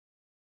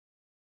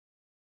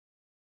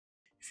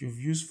If you've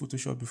used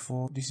Photoshop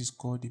before, this is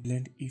called the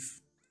blend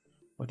if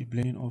or the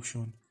blending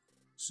option.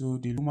 So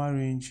the luma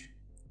range,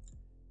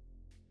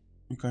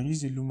 we can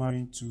use the luma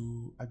range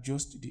to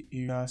adjust the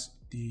areas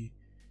the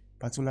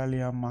particular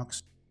layer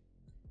marks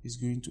is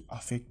going to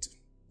affect.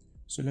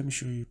 So let me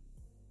show you.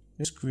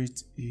 Let's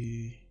create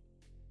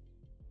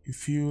a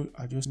fill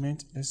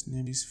adjustment. Let's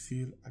name this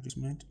fill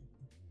adjustment.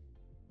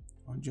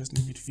 I'll just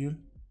name it fill.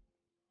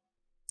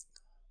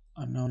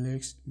 And now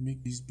let's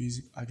make this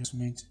basic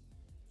adjustment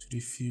to the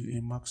fill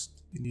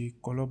in the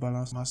color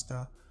balance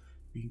master.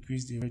 We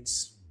increase the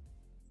reds.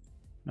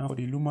 Now for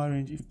the luma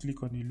range, if you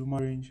click on the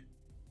luma range,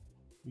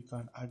 we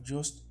can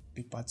adjust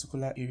the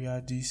particular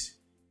area this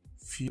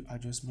fill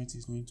adjustment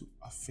is going to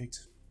affect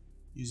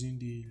using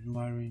the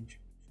luma range.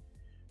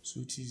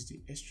 So it is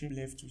the extreme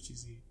left, which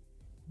is the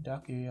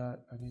dark area,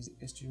 and is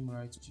the extreme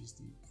right, which is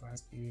the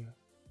bright area.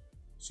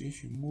 So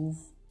if you move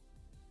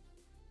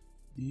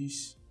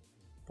this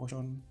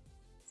portion,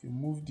 if you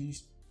move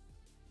this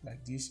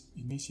like this,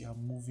 it means you are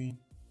moving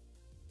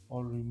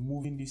or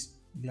removing this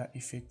layer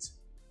effect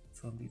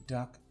from the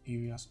dark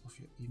areas of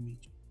your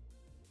image.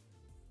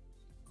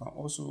 You can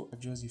also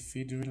adjust the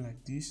fading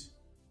like this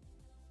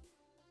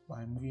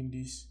by moving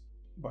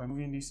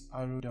this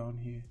arrow down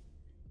here,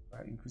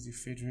 by increase the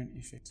fading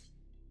effect.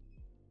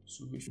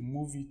 So if you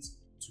move it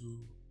to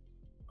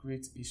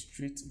create a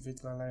straight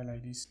vertical line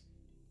like this,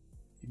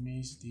 it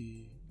means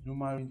the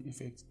luma range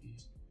effect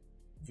is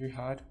very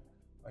hard,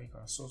 but you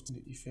can soften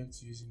the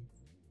effect using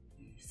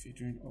the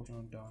fading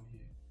option down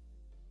here.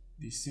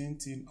 The same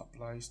thing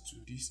applies to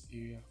this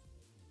area.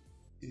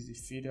 This is the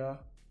fader,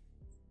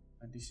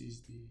 and this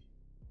is the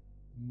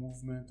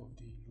movement of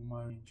the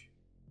luma range.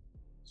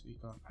 So you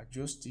can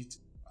adjust it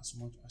as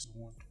much as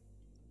you want.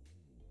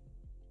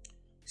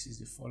 This is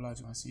the fallout.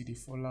 You can see the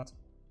fallout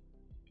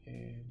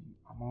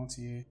amount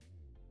here.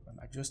 You can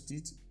adjust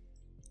it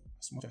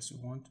as much as you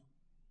want.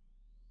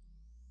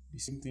 The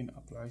same thing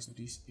applies to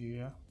this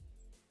area.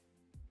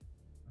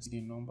 See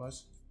the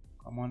numbers.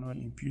 You can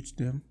manually input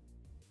them.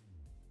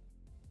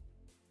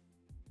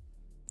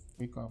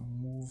 We can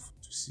move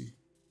to see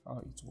how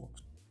it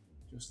works,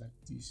 just like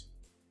this.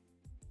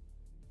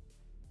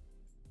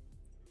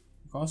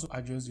 You can also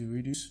adjust the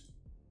radius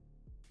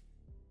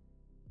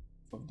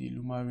of the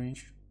luma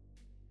range.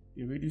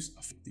 The radius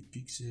affects the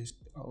pixels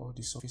or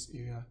the surface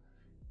area.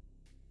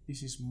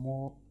 This is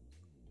more,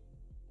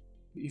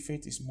 the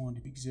effect is more on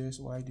the pixels,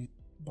 while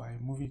by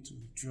moving to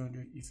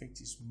 300, effect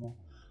is more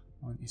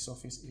on the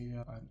surface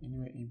area, and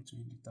anywhere in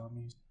between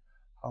determines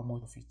how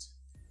much of it.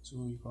 So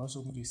you can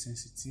also move the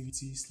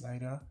sensitivity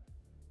slider.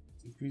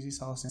 It increases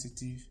how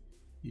sensitive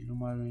the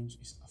luma range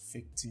is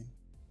affecting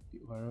the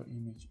overall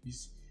image.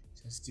 This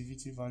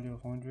sensitivity value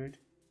of 100,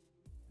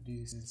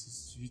 this is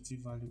sensitivity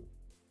value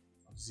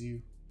of 0,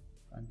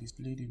 and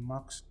display the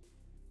marks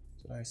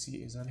so that I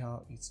see exactly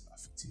how it's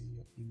affecting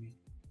your image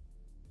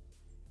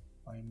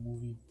by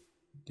moving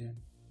them.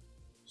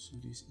 So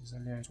this is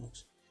exactly how it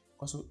works.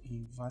 Also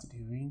invert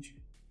the range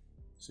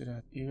so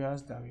that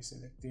areas that were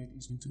selected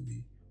is going to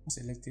be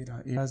selected,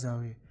 and areas that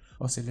were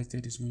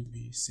unselected is going to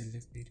be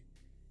selected.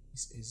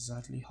 It's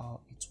exactly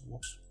how it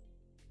works.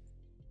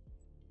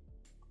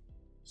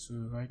 So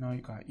right now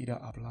you can either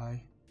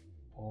apply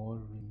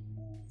or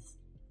remove,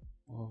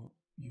 or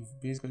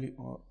you've basically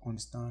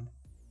understand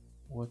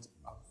what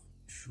I've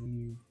shown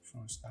you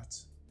from start.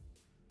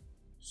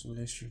 So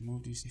let's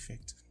remove this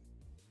effect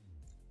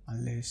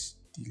and let's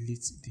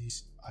delete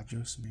this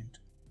adjustment.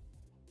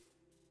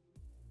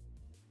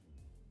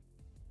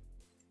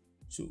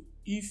 So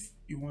if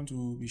you want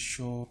to be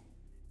sure,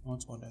 you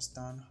want to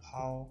understand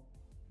how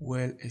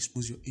well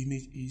exposed your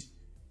image is,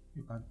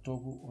 you can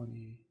toggle on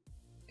the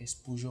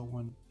exposure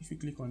warning. If you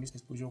click on this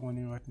exposure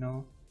warning right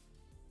now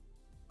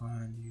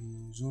and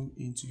you zoom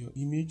into your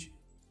image,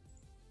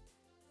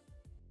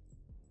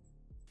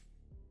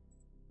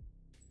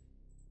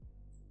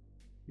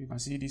 you can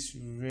see this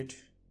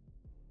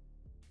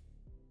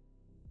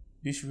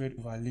red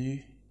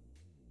overlay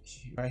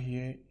right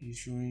here is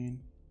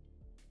showing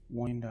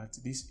warning that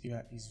this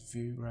area is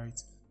very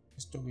bright.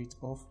 Let's toggle it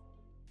off.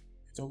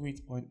 If you toggle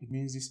it on, it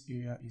means this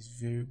area is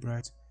very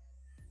bright.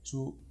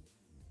 So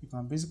you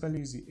can basically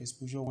use the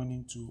exposure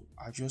warning to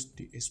adjust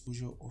the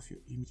exposure of your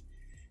image.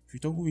 If you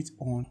toggle it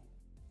on,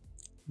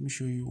 let me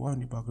show you one on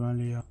the background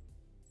layer.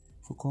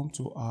 If we come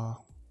to our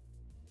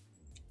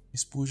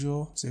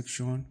exposure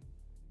section,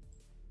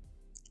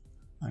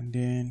 and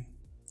then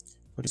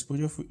for the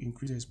exposure, if we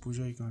increase the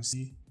exposure, you can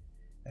see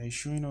that it's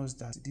showing us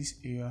that these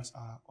areas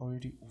are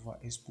already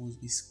overexposed.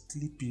 It's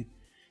clipping.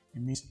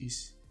 It means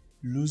it's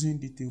losing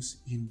details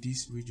in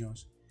these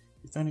regions.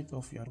 If you turn it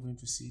off, you are going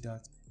to see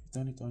that. If you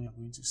turn it on, you are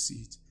going to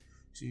see it.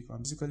 So you can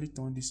basically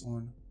turn this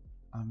on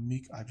and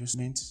make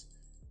adjustments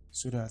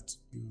so that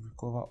you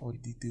recover all the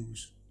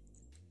details.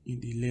 In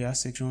the layer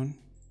section,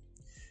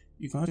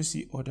 you can also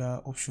see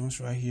other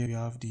options right here. We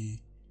have the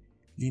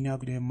linear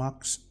gradient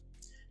marks.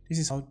 This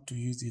is how to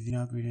use the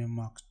linear gradient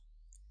marks.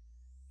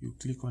 You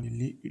click on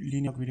the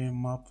linear gradient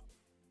map,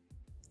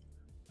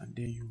 and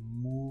then you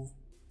move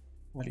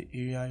what the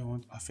area you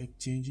want to affect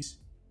changes.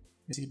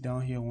 Let's see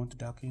down here, I want to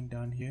darken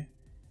down here.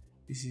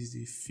 This is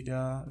the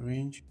feeder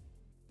range,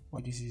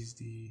 or this is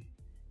the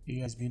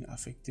area has been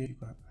affected. You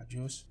can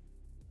adjust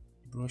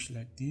the brush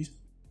like this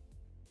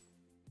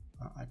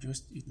and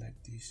adjust it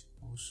like this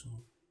also.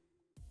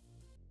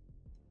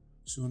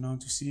 So now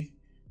to see,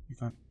 you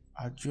can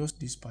adjust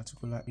this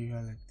particular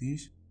area like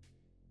this.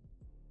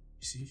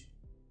 You see,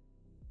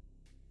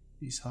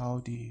 this is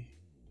how the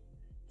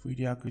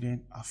radial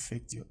gradient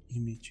affects your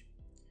image.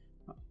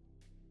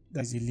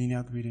 That's the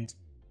linear gradient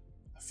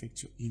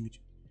affects your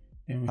image.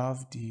 Then we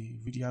have the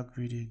radial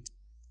gradient.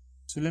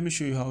 So let me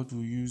show you how to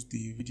use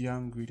the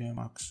radial gradient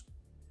mask.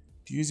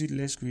 To use it,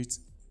 let's create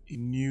a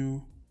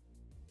new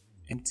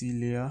empty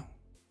layer.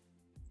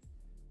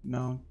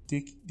 Now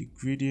take the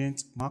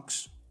gradient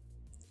mask,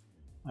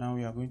 and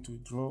we are going to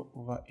draw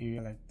over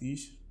area like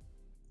this.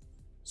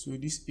 So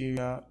this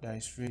area that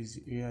is red is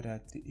the area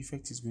that the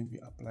effect is going to be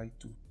applied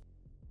to.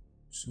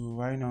 So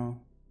right now,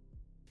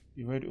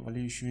 the red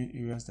overlay is showing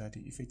areas that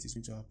the effect is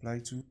going to apply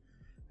to.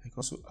 I can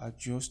also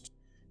adjust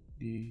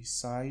the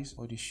size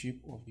or the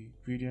shape of the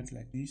gradient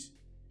like this.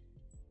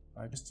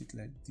 I adjust it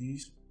like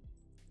this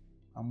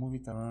and move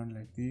it around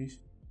like this.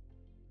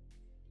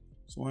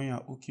 So when you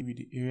are okay with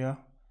the area,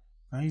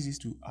 you can use this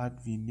to add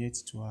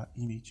vignettes to our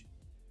image.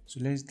 So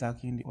let's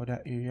darken the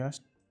other areas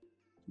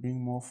to bring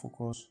more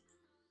focus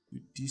to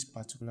this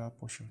particular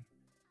portion.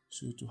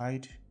 So to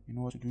hide, you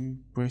know what to do,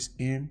 press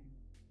M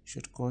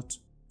shortcut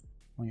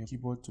on your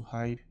keyboard to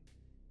hide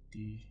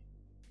the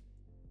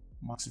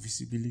mask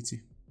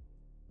visibility.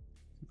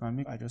 You can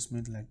make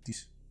adjustment like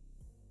this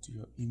to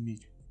your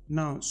image.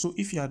 Now, so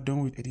if you are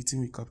done with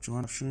editing with Capture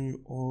One, I've shown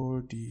you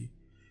all the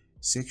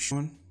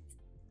section,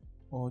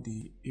 all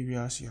the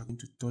areas you are going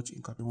to touch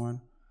in Capture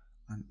One,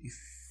 and if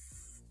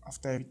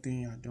after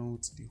everything you are done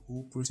with the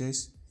whole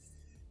process,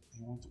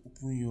 you want to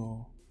open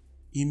your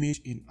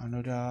image in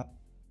another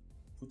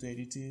photo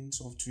editing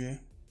software,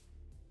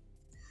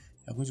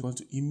 you are going to go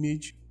to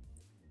Image,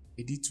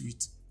 Edit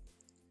With,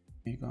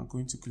 and you are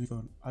going to click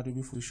on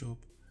Adobe Photoshop,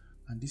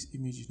 and this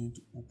image is going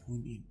to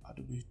open in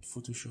Adobe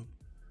Photoshop.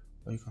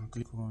 Or you can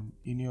click on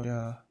any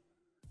other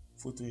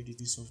photo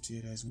editing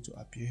software that is going to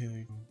appear here.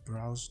 You can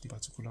browse the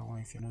particular one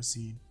if you're not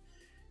seeing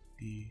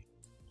the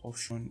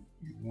option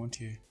you want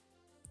here.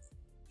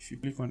 If you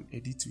click on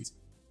Edit With,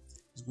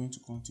 it's going to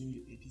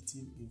continue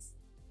editing in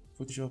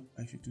Photoshop,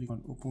 and if you click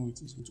on Open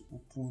With, it's going to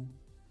open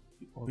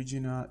the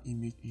original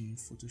image in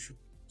Photoshop.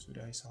 So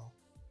that is how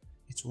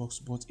it works.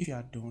 But if you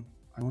are done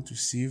and want to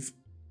save,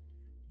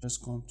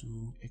 just come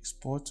to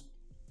Export,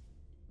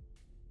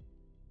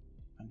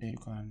 and then you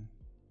can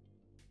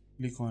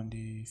click on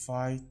the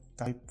file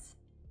type.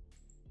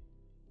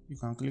 You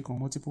can click on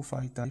multiple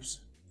file types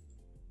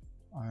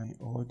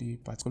or the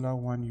particular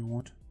one you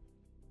want.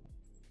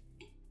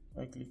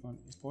 I click on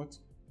Export,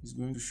 it's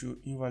going to show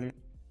invalid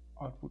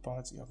output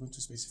path. You are going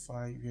to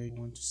specify where you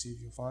want to save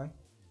your file.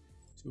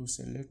 So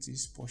select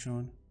this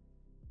portion,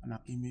 and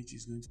our image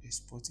is going to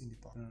export in the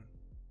background.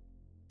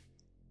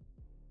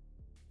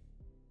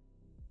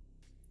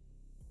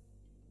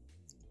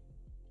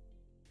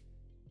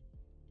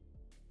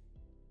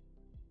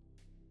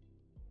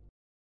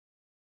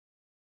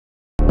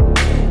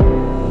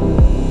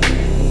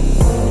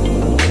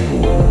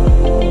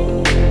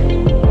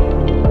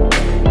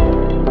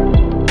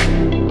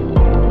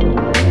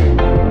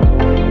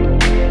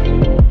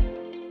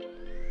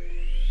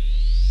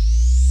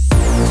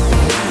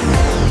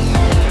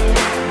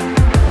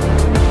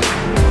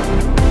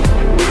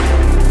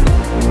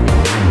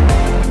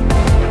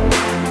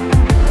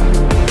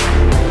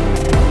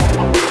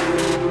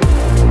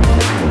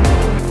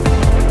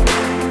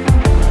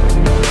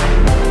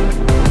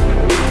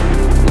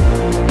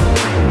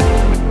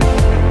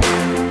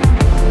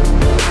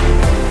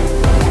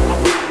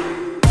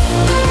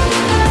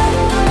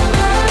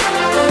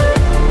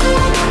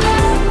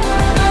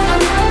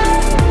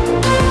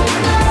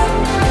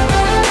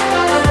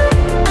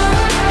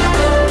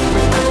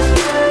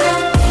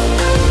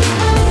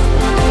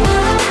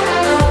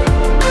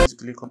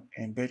 Click on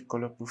Embed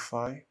Color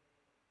Profile.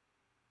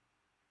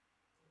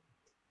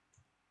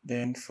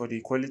 Then for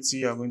the quality,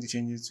 you are going to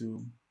change it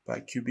to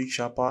by cubic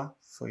sharper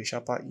for a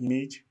sharper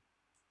image.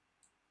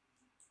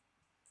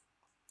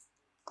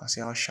 You can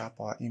see how sharp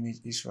our image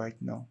is right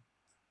now.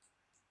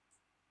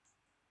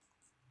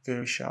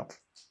 Very sharp.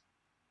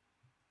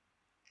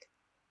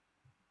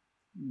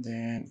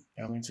 Then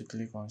you are going to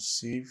click on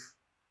Save.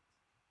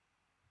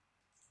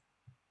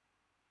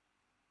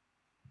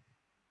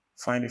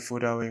 Find the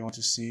folder where you want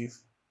to save,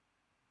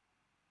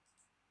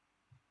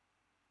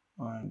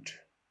 and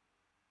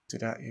to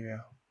that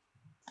area.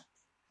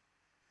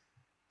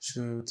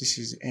 So this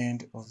is the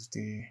end of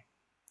the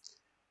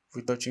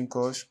retouching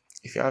course.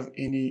 If you have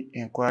any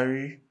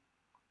inquiry,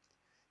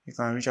 you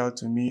can reach out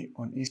to me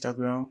on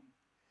Instagram.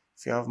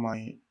 If you have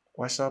my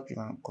WhatsApp, you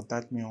can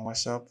contact me on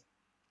WhatsApp.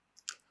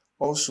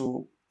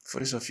 Also, for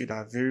those of you that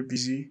are very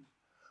busy,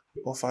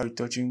 we offer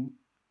retouching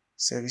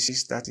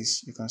services. That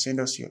is, you can send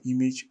us your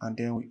image and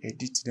then we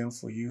edit them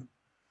for you.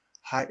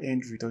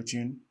 High-end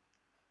retouching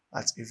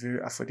at a very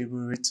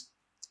affordable rate.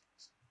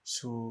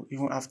 So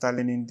even after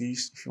learning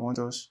this, if you want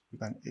us, we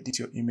can edit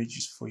your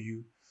images for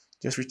you.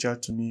 Just reach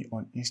out to me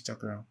on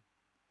Instagram.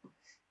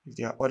 If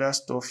there are other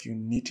stuff you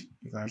need,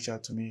 you can reach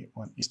out to me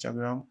on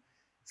Instagram.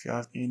 If you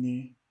have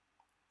any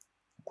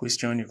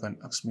question, you can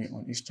ask me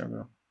on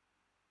Instagram.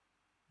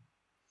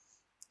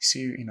 See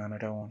you in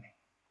another one.